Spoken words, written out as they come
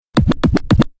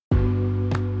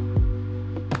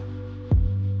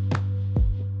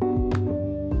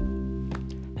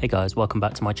Hey guys, welcome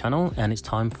back to my channel, and it's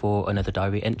time for another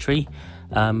diary entry.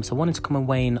 So I wanted to come and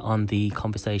weigh in on the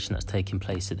conversation that's taking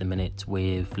place at the minute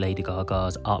with Lady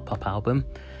Gaga's Artpop album.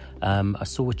 I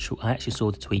actually saw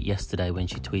the tweet yesterday when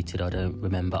she tweeted, "I don't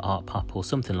remember Artpop" or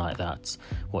something like that.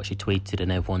 What she tweeted,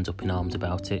 and everyone's up in arms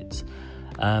about it.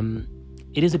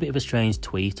 It is a bit of a strange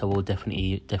tweet. I will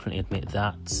definitely admit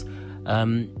that.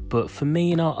 But for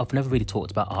me, I've never really talked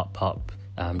about Artpop.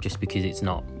 Just because it's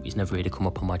never really come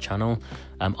up on my channel.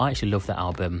 I actually love that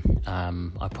album.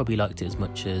 I probably liked it as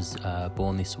much as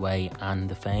Born This Way and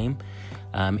The Fame.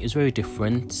 It was very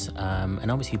different, and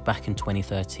obviously back in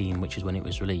 2013, which is when it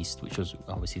was released, which was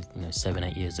obviously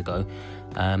 7-8 years ago,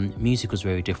 music was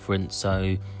very different.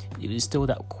 So it was still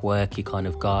that quirky kind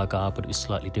of Gaga, but it was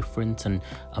slightly different, and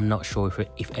I'm not sure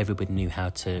if everybody knew how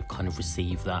to kind of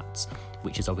receive that,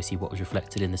 which is obviously what was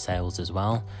reflected in the sales as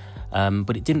well.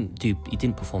 But it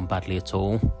didn't perform badly at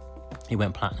all. It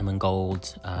went platinum and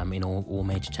gold in all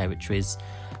major territories.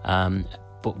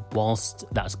 But whilst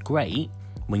that's great,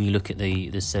 when you look at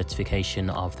the certification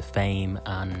of The Fame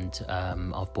and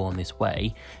of Born This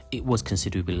Way, it was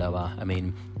considerably lower. I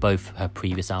mean, both her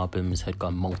previous albums had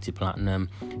gone multi-platinum.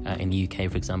 In the UK,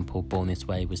 for example, Born This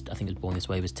Way was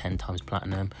 10 times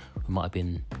platinum. It might have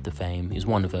been The Fame. It was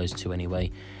one of those two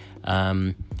anyway.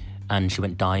 And she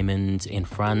went diamond in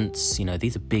France.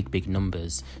 These are big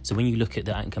numbers. So when you look at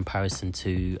that in comparison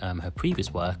to her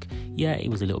previous work, yeah, it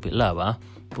was a little bit lower.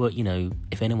 But,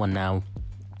 if anyone now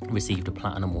received a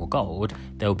platinum or gold,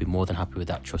 they'll be more than happy with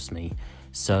that, trust me.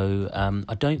 So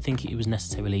I don't think it was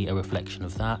necessarily a reflection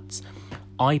of that.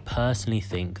 I personally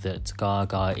think that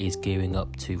Gaga is gearing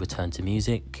up to return to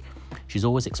music. She's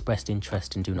always expressed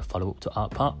interest in doing a follow-up to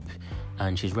Artpop,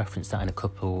 and she's referenced that in a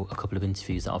couple of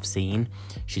interviews that I've seen.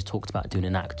 She's talked about doing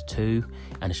an Act 2,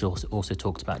 and she also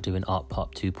talked about doing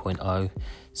Artpop 2.0.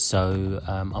 So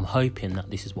I'm hoping that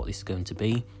this is what this is going to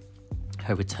be,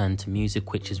 her return to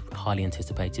music, which is highly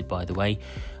anticipated, by the way.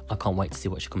 I can't wait to see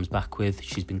what she comes back with.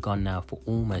 She's been gone now for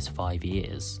almost 5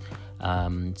 years.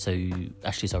 Almost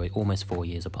 4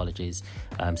 years, apologies.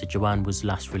 So Joanne was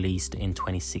last released in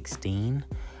 2016.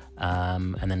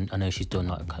 And then I know she's done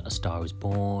like A Star Is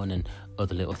Born and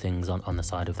other little things on the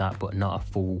side of that, but not a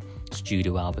full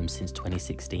studio album since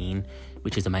 2016,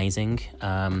 which is amazing.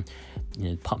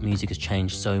 Pop music has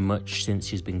changed so much since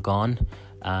she's been gone.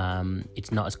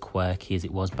 It's not as quirky as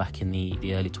it was back in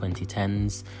the early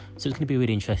 2010s, so it's going to be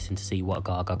really interesting to see what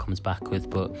Gaga comes back with.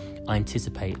 But I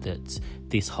anticipate that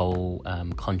this whole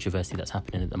controversy that's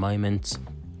happening at the moment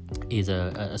is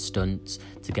a stunt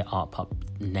to get Artpop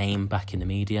name back in the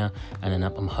media, and then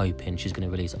I'm hoping she's going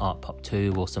to release Artpop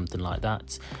 2 or something like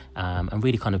that, and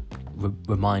really kind of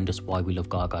remind us why we love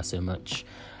Gaga so much.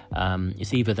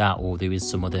 It's either that, or there is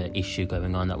some other issue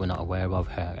going on that we're not aware of.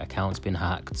 Her account's been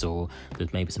hacked, or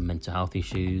there's maybe some mental health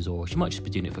issues, or she might just be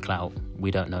doing it for clout.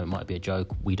 We don't know. It might be a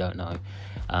joke. We don't know.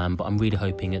 But I'm really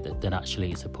hoping that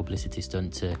actually it's a publicity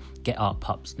stunt to get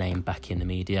Artpop's name back in the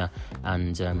media,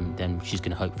 and then she's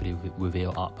going to hopefully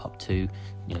reveal Artpop 2.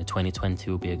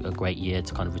 2020 will be a great year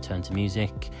to kind of return to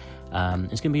music.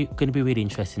 It's going to be really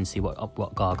interesting to see what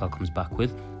Gaga comes back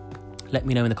with. Let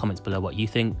me know in the comments below what you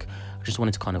think. I just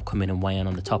wanted to kind of come in and weigh in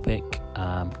on the topic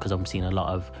because I'm seeing a lot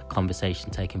of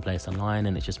conversation taking place online,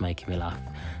 and it's just making me laugh.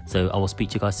 So I will speak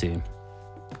to you guys soon.